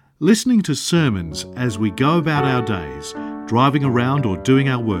Listening to sermons as we go about our days, driving around or doing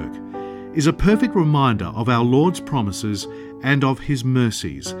our work, is a perfect reminder of our Lord's promises and of His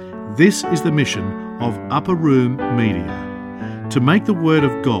mercies. This is the mission of Upper Room Media, to make the Word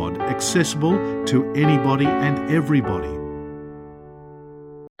of God accessible to anybody and everybody.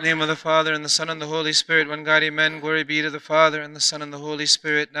 In the name of the Father, and the Son, and the Holy Spirit, one God, amen. Glory be to the Father, and the Son, and the Holy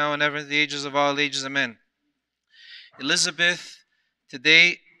Spirit, now and ever, in the ages of all ages, amen. Elizabeth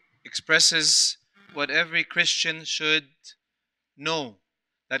today expresses what every Christian should know,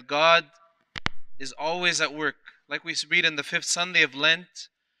 that God is always at work. Like we read in the 5th Sunday of Lent,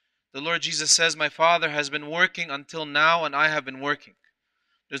 the Lord Jesus says, "My Father has been working until now, and I have been working."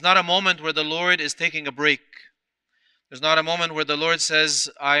 There's not a moment where the Lord is taking a break. There's not a moment where the Lord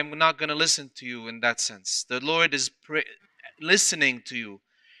says, "I'm not going to listen to you," in that sense. The Lord is listening to you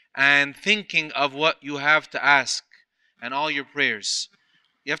and thinking of what you have to ask and all your prayers.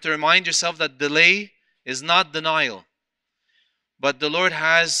 You have to remind yourself that delay is not denial, but the Lord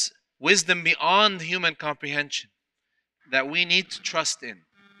has wisdom beyond human comprehension that we need to trust in.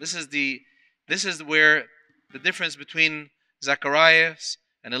 This is where the difference between Zacharias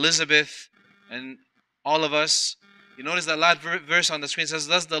and Elizabeth and all of us. You notice that last verse on the screen says,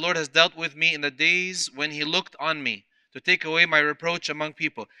 "Thus the Lord has dealt with me in the days when He looked on me to take away my reproach among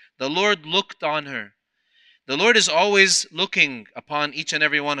people." The Lord looked on her. The Lord is always looking upon each and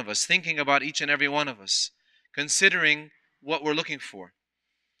every one of us, thinking about each and every one of us, considering what we're looking for.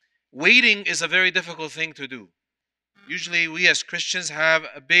 Waiting is a very difficult thing to do. Usually we as Christians have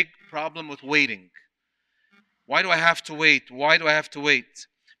a big problem with waiting. Why do I have to wait? Why do I have to wait?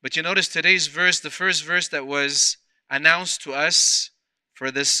 But you notice today's verse, the first verse that was announced to us for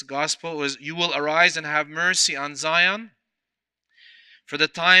this gospel was, "You will arise and have mercy on Zion, for the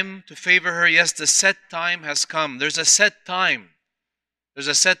time to favor her, yes, the set time has come." There's a set time. There's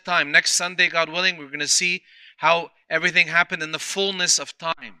a set time. Next Sunday, God willing, we're going to see how everything happened in the fullness of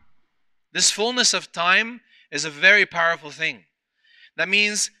time. This fullness of time is a very powerful thing. That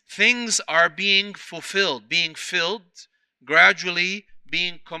means things are being fulfilled, being filled, gradually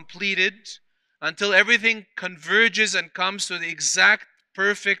being completed, until everything converges and comes to the exact,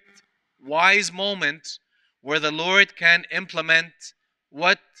 perfect, wise moment where the Lord can implement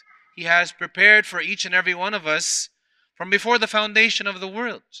what He has prepared for each and every one of us from before the foundation of the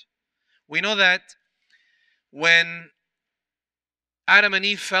world. We know that when Adam and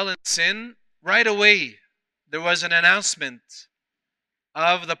Eve fell in sin, right away there was an announcement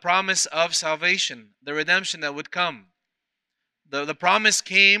of the promise of salvation, the redemption that would come. The promise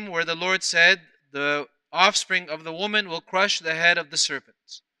came where the Lord said, "The offspring of the woman will crush the head of the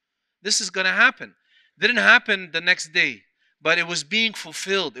serpent." This is going to happen. It didn't happen the next day, but it was being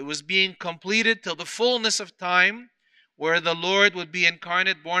fulfilled. It was being completed till the fullness of time, where the Lord would be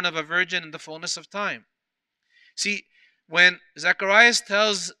incarnate, born of a virgin in the fullness of time. See, when Zacharias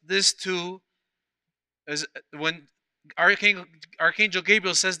tells this when Archangel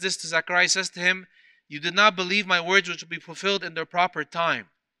Gabriel says this to Zacharias, says to him, "You did not believe my words, which will be fulfilled in their proper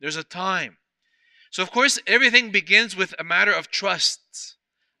time." There's a time. So of course, everything begins with a matter of trust.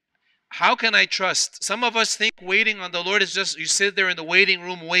 How can I trust? Some of us think waiting on the Lord is just you sit there in the waiting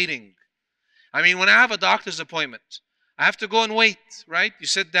room waiting. I mean, when I have a doctor's appointment, I have to go and wait, right? You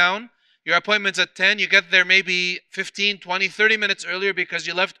sit down, your appointment's at 10, you get there maybe 15, 20, 30 minutes earlier because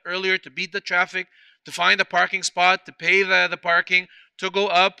you left earlier to beat the traffic, to find a parking spot, to pay the parking, to go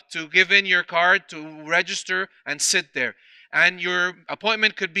up, to give in your card, to register and sit there. And your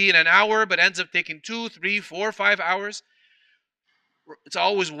appointment could be in an hour, but ends up taking 2, 3, 4, 5 hours. It's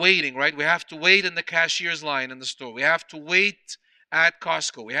always waiting, right? We have to wait in the cashier's line in the store. We have to wait at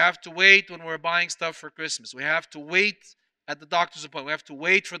Costco. We have to wait when we're buying stuff for Christmas. We have to wait at the doctor's appointment. We have to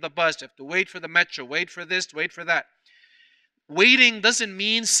wait for the bus. We have to wait for the metro. Wait for this, wait for that. Waiting doesn't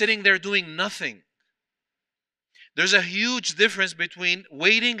mean sitting there doing nothing. There's a huge difference between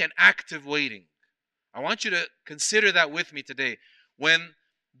waiting and active waiting. I want you to consider that with me today. When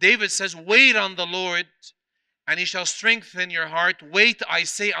David says, "Wait on the Lord, and He shall strengthen your heart. Wait, I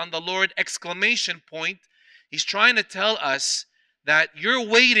say, on the Lord!" Exclamation point. He's trying to tell us that your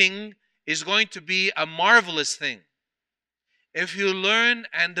waiting is going to be a marvelous thing. If you learn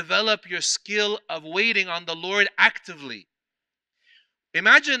and develop your skill of waiting on the Lord actively.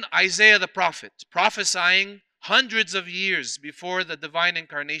 Imagine Isaiah the prophet prophesying hundreds of years before the divine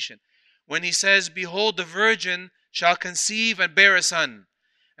incarnation, when he says, "Behold, the virgin shall conceive and bear a son,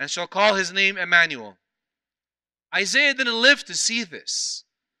 and shall call his name Emmanuel." Isaiah didn't live to see this.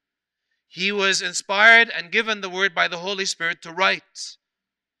 He was inspired and given the word by the Holy Spirit to write.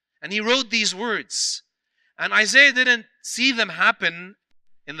 And he wrote these words. And Isaiah didn't see them happen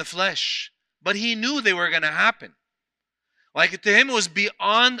in the flesh. But he knew they were going to happen. Like to him, it was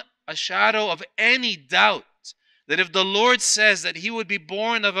beyond a shadow of any doubt that if the Lord says that he would be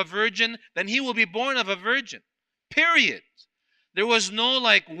born of a virgin, then he will be born of a virgin. Period. There was no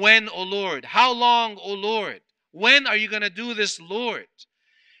like, when, O Lord? How long, O Lord? When are you going to do this, Lord?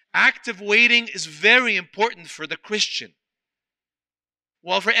 Active waiting is very important for the Christian.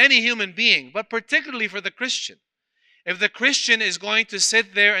 Well, for any human being, but particularly for the Christian. If the Christian is going to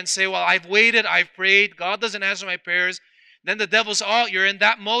sit there and say, well, I've waited, I've prayed, God doesn't answer my prayers, then the devil's, oh, you're in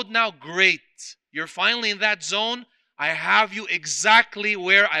that mode now? Great. You're finally in that zone. I have you exactly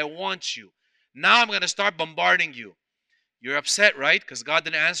where I want you. Now I'm going to start bombarding you. You're upset, right? Because God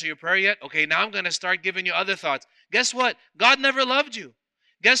didn't answer your prayer yet? Okay, now I'm going to start giving you other thoughts. Guess what? God never loved you.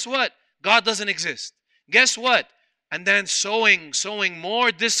 Guess what? God doesn't exist. Guess what? And then sowing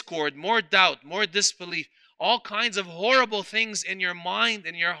more discord, more doubt, more disbelief, all kinds of horrible things in your mind,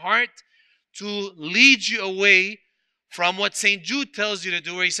 in your heart, to lead you away from what St. Jude tells you to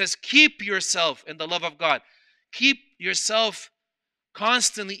do, where he says, keep yourself in the love of God. Keep yourself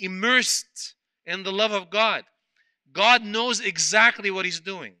constantly immersed in the love of God. God knows exactly what he's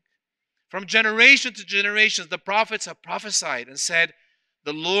doing. From generation to generations, the prophets have prophesied and said,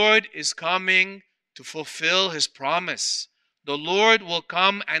 the Lord is coming to fulfill his promise. The Lord will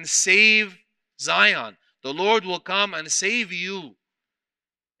come and save Zion. The Lord will come and save you.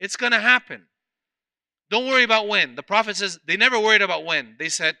 It's going to happen. Don't worry about when. The prophet says they never worried about when. They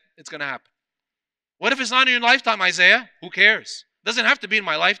said it's going to happen. What if it's not in your lifetime, Isaiah? Who cares? It doesn't have to be in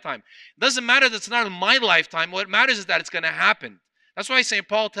my lifetime. It doesn't matter that it's not in my lifetime. What matters is that it's going to happen. That's why St.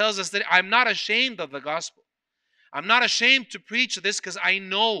 Paul tells us that I'm not ashamed of the gospel. I'm not ashamed to preach this because I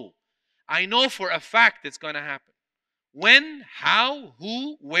know for a fact it's going to happen. When, how,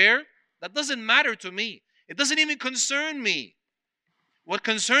 who, where, that doesn't matter to me. It doesn't even concern me. What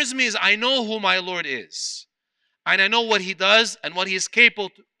concerns me is I know who my Lord is. And I know what he does and what he is capable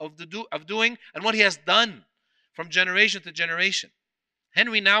of doing and what he has done from generation to generation.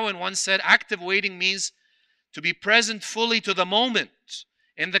 Henry Nouwen once said, active waiting means to be present fully to the moment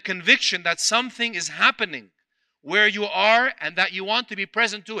in the conviction that something is happening where you are and that you want to be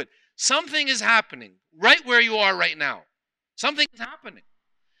present to it. Something is happening right where you are right now. Something is happening.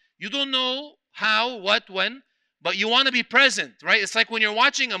 You don't know how, what, when, but you want to be present, right? It's like when you're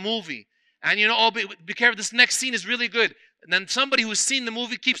watching a movie and you know, oh, be careful, this next scene is really good. And then somebody who's seen the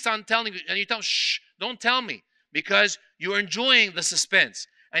movie keeps on telling you, and you tell, shh, don't tell me, because you're enjoying the suspense.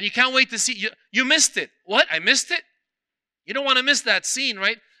 And you can't wait to see, you missed it. What? I missed it? You don't want to miss that scene,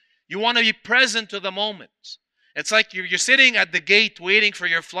 right? You want to be present to the moment. It's like you're sitting at the gate waiting for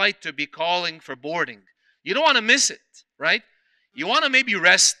your flight to be calling for boarding. You don't want to miss it, right? You want to maybe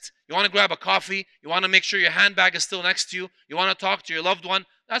rest. You want to grab a coffee. You want to make sure your handbag is still next to you. You want to talk to your loved one.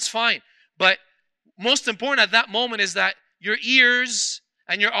 That's fine. But most important at that moment is that your ears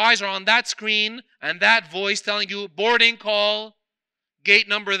and your eyes are on that screen and that voice telling you boarding call, gate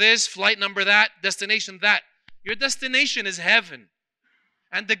number this, flight number that, destination that. Your destination is heaven.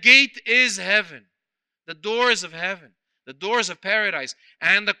 And the gate is heaven. The doors of heaven. The doors of paradise.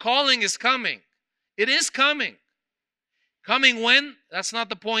 And the calling is coming. It is coming. Coming when? That's not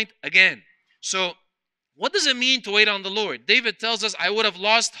the point again. So, what does it mean to wait on the Lord? David tells us, I would have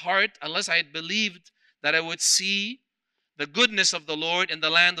lost heart unless I had believed that I would see the goodness of the Lord in the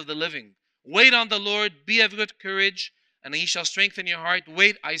land of the living. Wait on the Lord, be of good courage, and he shall strengthen your heart.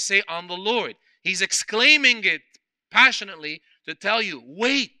 Wait, I say, on the Lord. He's exclaiming it passionately to tell you,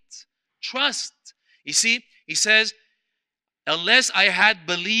 wait, trust. You see, he says, unless I had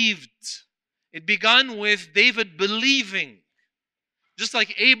believed. It began with David believing. Just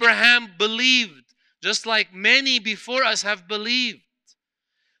like Abraham believed. Just like many before us have believed.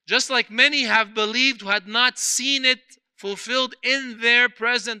 Just like many have believed who had not seen it fulfilled in their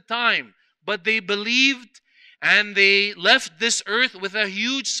present time. But they believed and they left this earth with a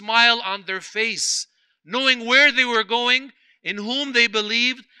huge smile on their face, knowing where they were going, in whom they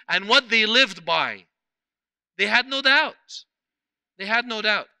believed, and what they lived by. They had no doubt. They had no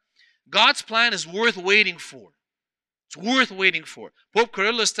doubt. God's plan is worth waiting for. It's worth waiting for. Pope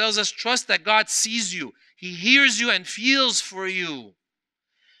Kyrillos tells us, trust that God sees you. He hears you and feels for you.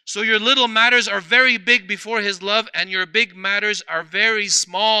 So your little matters are very big before his love, and your big matters are very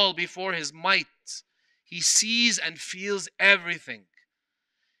small before his might. He sees and feels everything.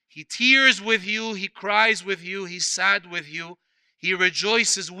 He tears with you. He cries with you. He's sad with you. He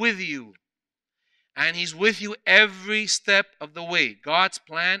rejoices with you. And he's with you every step of the way. God's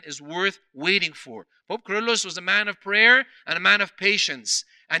plan is worth waiting for. Pope Kyrillos was a man of prayer and a man of patience.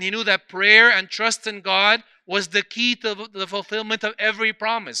 And he knew that prayer and trust in God was the key to the fulfillment of every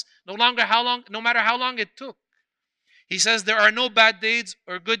promise. No matter how long it took. He says there are no bad days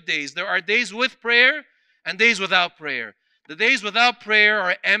or good days. There are days with prayer and days without prayer. The days without prayer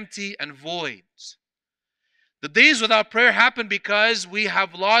are empty and void. The days without prayer happen because we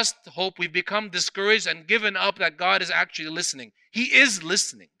have lost hope. We've become discouraged and given up that God is actually listening. He is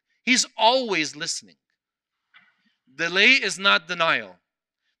listening. He's always listening. Delay is not denial.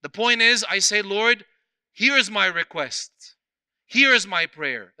 The point is, I say, Lord, here is my request. Here is my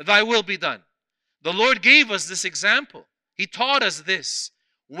prayer. Thy will be done. The Lord gave us this example. He taught us this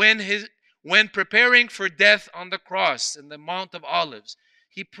when preparing for death on the cross in the Mount of Olives.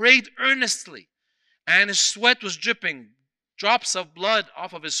 He prayed earnestly, and his sweat was dripping, drops of blood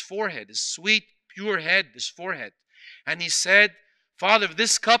off of his forehead, his sweet, pure head, his forehead. And he said, Father, if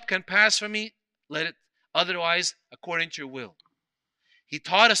this cup can pass from me, let it, otherwise, according to your will. He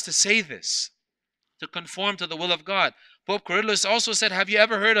taught us to say this, to conform to the will of God. Pope Kyrillos also said, have you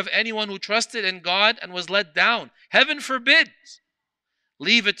ever heard of anyone who trusted in God and was let down? Heaven forbid.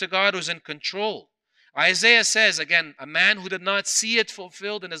 Leave it to God who's in control. Isaiah says, again, a man who did not see it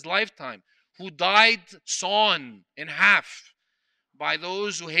fulfilled in his lifetime, who died sawn in half by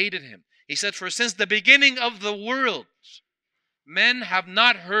those who hated him. He said, for since the beginning of the world, men have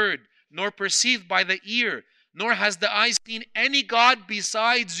not heard, nor perceived by the ear, nor has the eye seen any God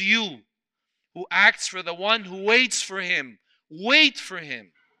besides you, who acts for the one who waits for him. Wait for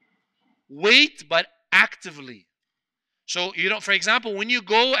him. Wait, but actively. So, for example, when you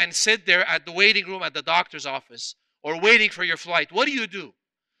go and sit there at the waiting room at the doctor's office or waiting for your flight, what do?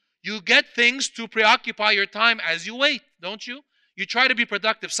 You get things to preoccupy your time as you wait, don't you? You try to be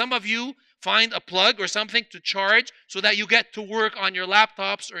productive. Some of you find a plug or something to charge so that you get to work on your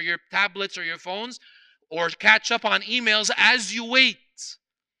laptops or your tablets or your phones or catch up on emails as you wait.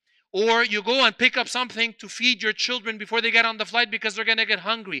 Or you go and pick up something to feed your children before they get on the flight because they're going to get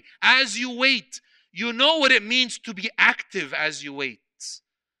hungry. As you wait, you know what it means to be active as you wait.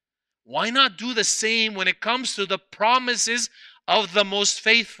 Why not do the same when it comes to the promises of the most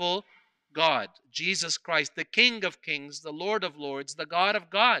faithful God, Jesus Christ, the King of Kings, the Lord of Lords, the God of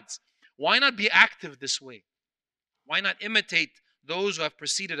gods? Why not be active this way? Why not imitate those who have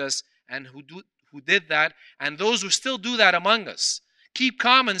preceded us and who did that, and those who still do that among us? Keep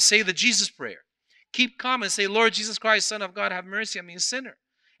calm and say the Jesus prayer. Keep calm and say, Lord Jesus Christ, Son of God, have mercy on me, a sinner.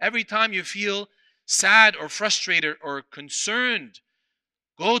 Every time you feel sad or frustrated or concerned,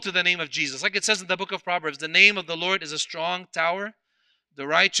 go to the name of Jesus. Like it says in the book of Proverbs, the name of the Lord is a strong tower. The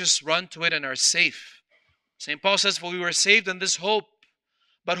righteous run to it and are safe. St. Paul says, for we were saved in this hope.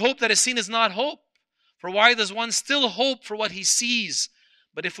 But hope that is seen is not hope. For why does one still hope for what he sees?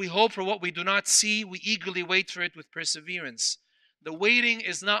 But if we hope for what we do not see, we eagerly wait for it with perseverance. The waiting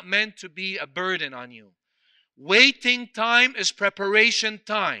is not meant to be a burden on you. Waiting time is preparation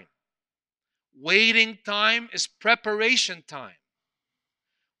time. Waiting time is preparation time.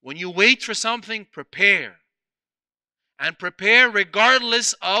 When you wait for something, prepare. And prepare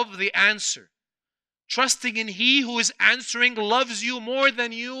regardless of the answer. Trusting in He who is answering loves you more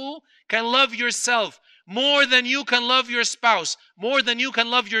than you can love yourself. More than you can love your spouse. More than you can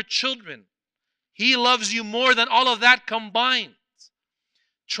love your children. He loves you more than all of that combined.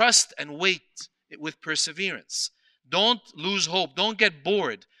 Trust and wait with perseverance. Don't lose hope. Don't get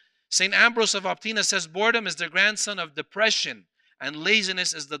bored. St. Ambrose of Optina says, boredom is the grandson of depression, and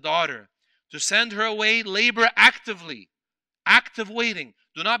laziness is the daughter. To send her away, labor actively. Active waiting.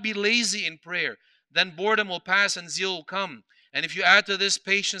 Do not be lazy in prayer. Then boredom will pass and zeal will come. And if you add to this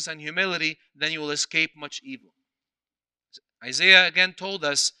patience and humility, then you will escape much evil. Isaiah again told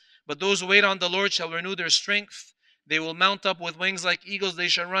us, but those who wait on the Lord shall renew their strength. They will mount up with wings like eagles. They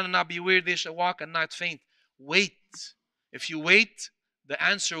shall run and not be weary. They shall walk and not faint. Wait. If you wait, the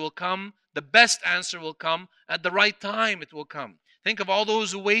answer will come. The best answer will come. At the right time, it will come. Think of all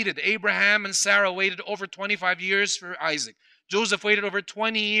those who waited. Abraham and Sarah waited over 25 years for Isaac. Joseph waited over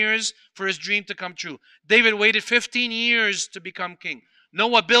 20 years for his dream to come true. David waited 15 years to become king.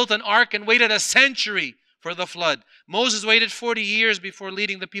 Noah built an ark and waited a century for the flood. Moses waited 40 years before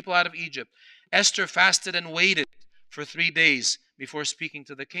leading the people out of Egypt. Esther fasted and waited for 3 days before speaking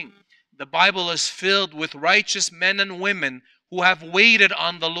to the king. The Bible is filled with righteous men and women who have waited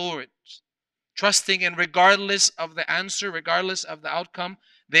on the Lord, trusting in regardless of the answer, regardless of the outcome,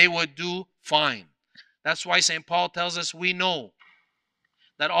 they would do fine. That's why St. Paul tells us we know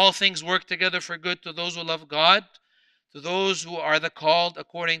that all things work together for good to those who love God, to those who are the called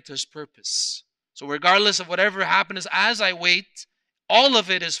according to His purpose. So regardless of whatever happens as I wait, all of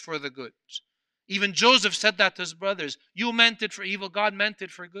it is for the good. Even Joseph said that to his brothers. You meant it for evil, God meant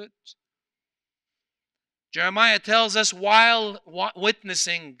it for good. Jeremiah tells us while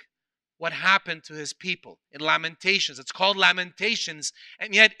witnessing what happened to his people in Lamentations. It's called Lamentations.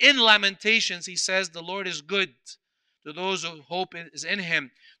 And yet in Lamentations, he says the Lord is good to those whose hope is in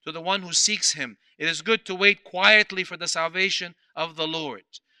him, to the one who seeks him. It is good to wait quietly for the salvation of the Lord.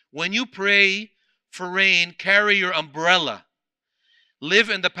 When you pray for rain, carry your umbrella. Live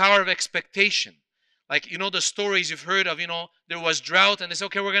in the power of expectation. Like, the stories you've heard of, there was drought and they said,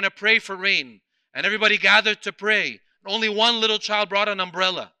 okay, we're going to pray for rain. And everybody gathered to pray. Only one little child brought an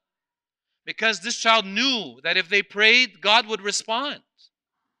umbrella. Because this child knew that if they prayed, God would respond.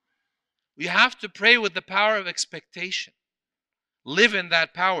 We have to pray with the power of expectation. Live in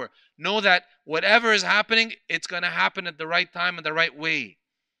that power. Know that whatever is happening, it's going to happen at the right time and the right way.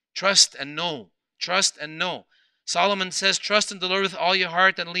 Trust and know. Trust and know. Solomon says, trust in the Lord with all your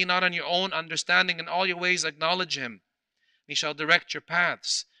heart and lean not on your own understanding. In all your ways acknowledge him. He shall direct your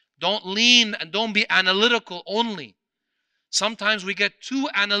paths. Don't lean and don't be analytical only. Sometimes we get too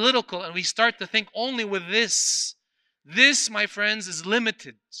analytical and we start to think only with this. This, my friends, is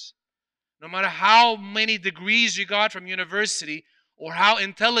limited. No matter how many degrees you got from university or how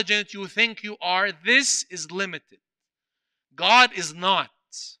intelligent you think you are, this is limited. God is not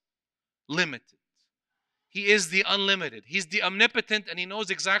limited. He is the unlimited. He's the omnipotent and he knows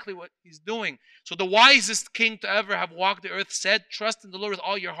exactly what he's doing. So the wisest king to ever have walked the earth said, trust in the Lord with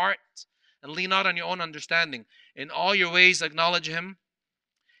all your heart and lean not on your own understanding. In all your ways acknowledge him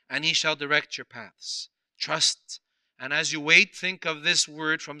and he shall direct your paths. Trust. And as you wait, think of this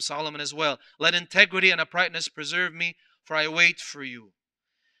word from Solomon as well. Let integrity and uprightness preserve me, for I wait for you.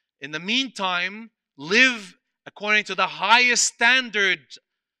 In the meantime, live according to the highest standard,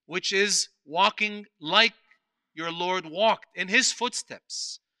 which is walking like your Lord walked, in his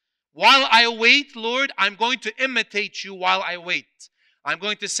footsteps. While I wait, Lord, I'm going to imitate you while I wait. I'm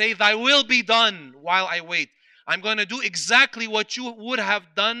going to say, thy will be done while I wait. I'm going to do exactly what you would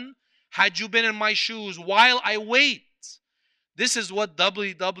have done had you been in my shoes while I wait. This is what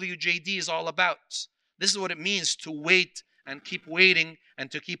WWJD is all about. This is what it means to wait and keep waiting and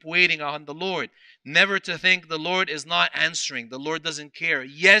to keep waiting on the Lord. Never to think the Lord is not answering. The Lord doesn't care.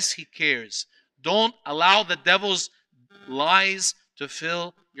 Yes, he cares. Don't allow the devil's lies to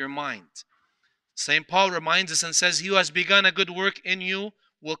fill your mind. St. Paul reminds us and says, he who has begun a good work in you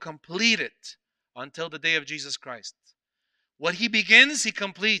will complete it until the day of Jesus Christ. What he begins, he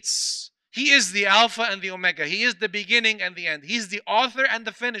completes. He is the Alpha and the Omega. He is the beginning and the end. He's the author and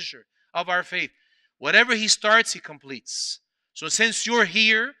the finisher of our faith. Whatever he starts, he completes. So since you're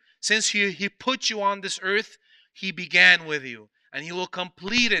here, since he put you on this earth, he began with you. And he will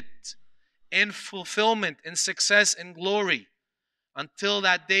complete it in fulfillment, in success, in glory. Until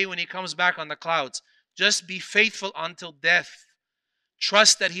that day when he comes back on the clouds. Just be faithful until death.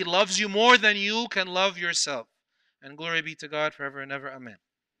 Trust that he loves you more than you can love yourself. And glory be to God forever and ever. Amen.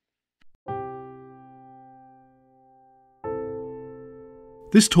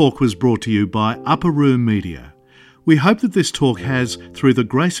 This talk was brought to you by Upper Room Media. We hope that this talk has, through the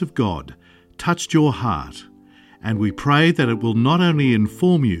grace of God, touched your heart. And we pray that it will not only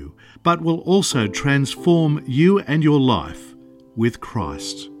inform you, but will also transform you and your life with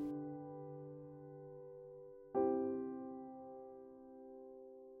Christ.